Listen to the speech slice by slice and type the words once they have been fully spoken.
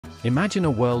Imagine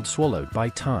a world swallowed by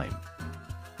time.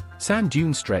 Sand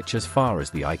dunes stretch as far as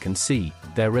the eye can see,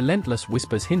 their relentless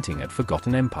whispers hinting at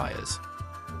forgotten empires.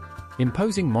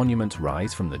 Imposing monuments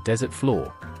rise from the desert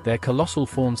floor, their colossal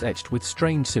forms etched with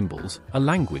strange symbols, a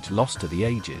language lost to the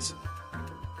ages.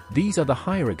 These are the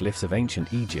hieroglyphs of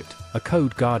ancient Egypt, a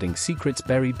code guarding secrets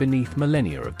buried beneath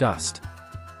millennia of dust.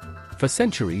 For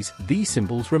centuries, these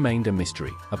symbols remained a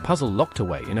mystery, a puzzle locked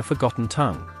away in a forgotten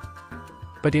tongue.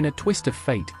 But in a twist of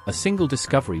fate, a single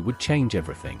discovery would change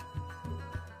everything.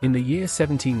 In the year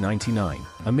 1799,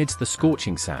 amidst the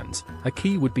scorching sands, a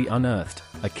key would be unearthed,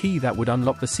 a key that would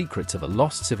unlock the secrets of a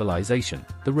lost civilization,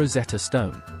 the Rosetta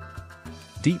Stone.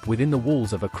 Deep within the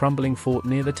walls of a crumbling fort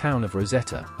near the town of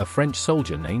Rosetta, a French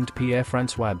soldier named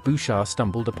Pierre-François Bouchard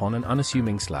stumbled upon an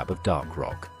unassuming slab of dark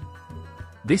rock.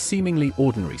 This seemingly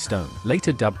ordinary stone,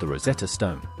 later dubbed the Rosetta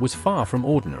Stone, was far from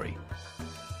ordinary.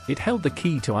 It held the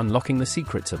key to unlocking the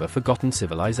secrets of a forgotten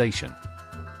civilization.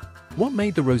 What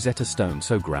made the Rosetta Stone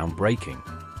so groundbreaking?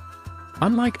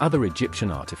 Unlike other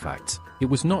Egyptian artifacts, it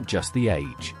was not just the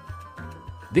age.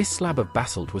 This slab of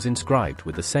basalt was inscribed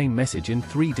with the same message in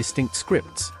 3 distinct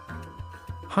scripts.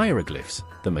 Hieroglyphs,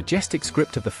 the majestic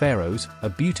script of the pharaohs, a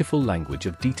beautiful language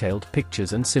of detailed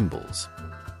pictures and symbols.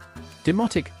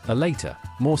 Demotic, a later,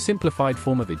 more simplified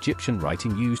form of Egyptian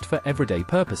writing used for everyday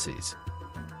purposes.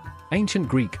 Ancient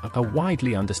Greek, a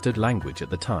widely understood language at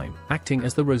the time, acting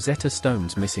as the Rosetta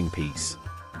Stone's missing piece.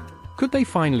 Could they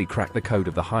finally crack the code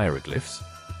of the hieroglyphs?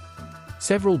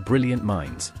 Several brilliant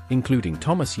minds, including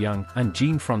Thomas Young and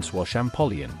Jean-Francois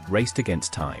Champollion, raced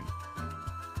against time.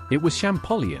 It was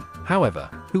Champollion, however,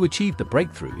 who achieved the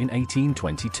breakthrough in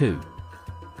 1822.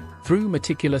 Through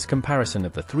meticulous comparison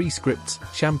of the 3 scripts,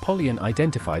 Champollion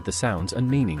identified the sounds and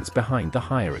meanings behind the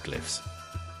hieroglyphs.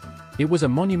 It was a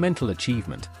monumental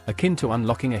achievement, akin to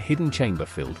unlocking a hidden chamber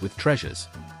filled with treasures.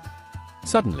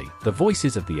 Suddenly, the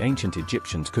voices of the ancient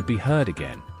Egyptians could be heard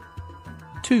again.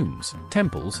 Tombs,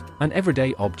 temples, and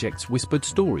everyday objects whispered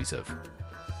stories of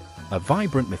a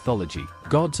vibrant mythology.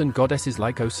 Gods and goddesses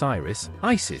like Osiris,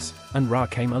 Isis, and Ra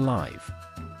came alive.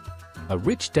 A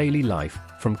rich daily life,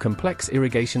 from complex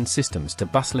irrigation systems to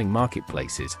bustling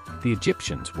marketplaces, the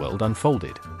Egyptians' world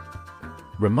unfolded.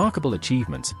 Remarkable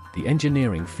achievements, the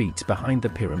engineering feats behind the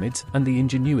pyramids and the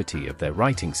ingenuity of their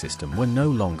writing system were no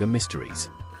longer mysteries.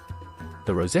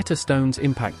 The Rosetta Stone's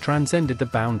impact transcended the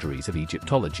boundaries of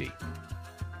Egyptology.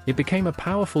 It became a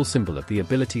powerful symbol of the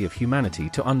ability of humanity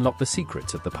to unlock the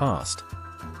secrets of the past.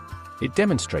 It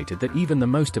demonstrated that even the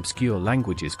most obscure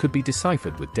languages could be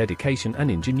deciphered with dedication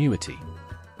and ingenuity.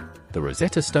 The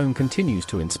Rosetta Stone continues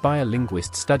to inspire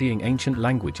linguists studying ancient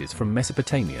languages from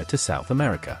Mesopotamia to South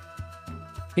America.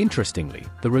 Interestingly,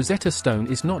 the Rosetta Stone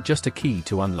is not just a key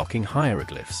to unlocking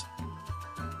hieroglyphs.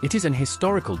 It is an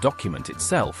historical document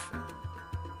itself.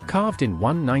 Carved in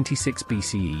 196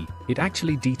 BCE, it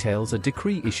actually details a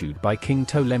decree issued by King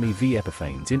Ptolemy V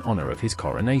Epiphanes in honor of his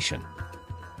coronation.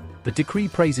 The decree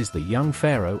praises the young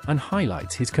pharaoh and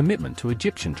highlights his commitment to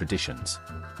Egyptian traditions.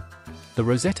 The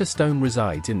Rosetta Stone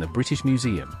resides in the British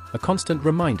Museum, a constant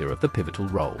reminder of the pivotal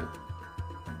role.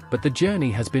 But the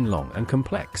journey has been long and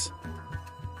complex.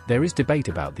 There is debate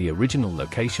about the original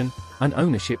location, and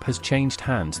ownership has changed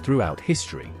hands throughout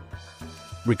history.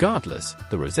 Regardless,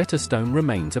 the Rosetta Stone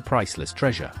remains a priceless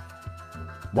treasure.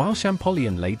 While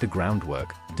Champollion laid the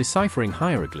groundwork, deciphering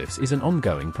hieroglyphs is an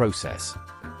ongoing process.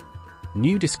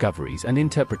 New discoveries and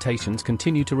interpretations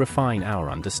continue to refine our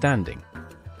understanding.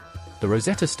 The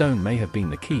Rosetta Stone may have been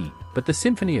the key, but the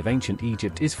symphony of ancient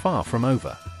Egypt is far from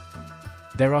over.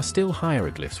 There are still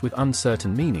hieroglyphs with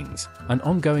uncertain meanings, and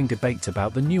ongoing debates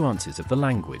about the nuances of the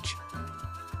language.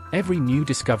 Every new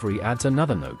discovery adds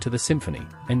another note to the symphony,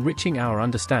 enriching our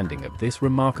understanding of this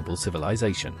remarkable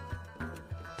civilization.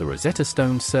 The Rosetta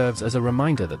Stone serves as a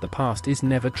reminder that the past is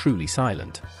never truly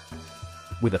silent.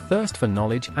 With a thirst for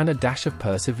knowledge and a dash of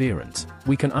perseverance,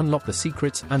 we can unlock the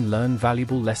secrets and learn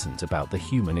valuable lessons about the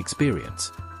human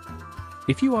experience.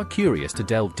 If you are curious to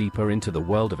delve deeper into the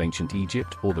world of ancient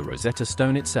Egypt or the Rosetta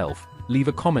Stone itself, leave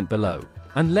a comment below,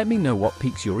 and let me know what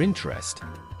piques your interest.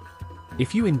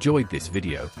 If you enjoyed this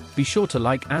video, be sure to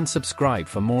like and subscribe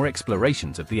for more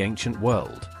explorations of the ancient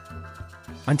world.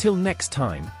 Until next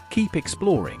time, keep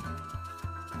exploring.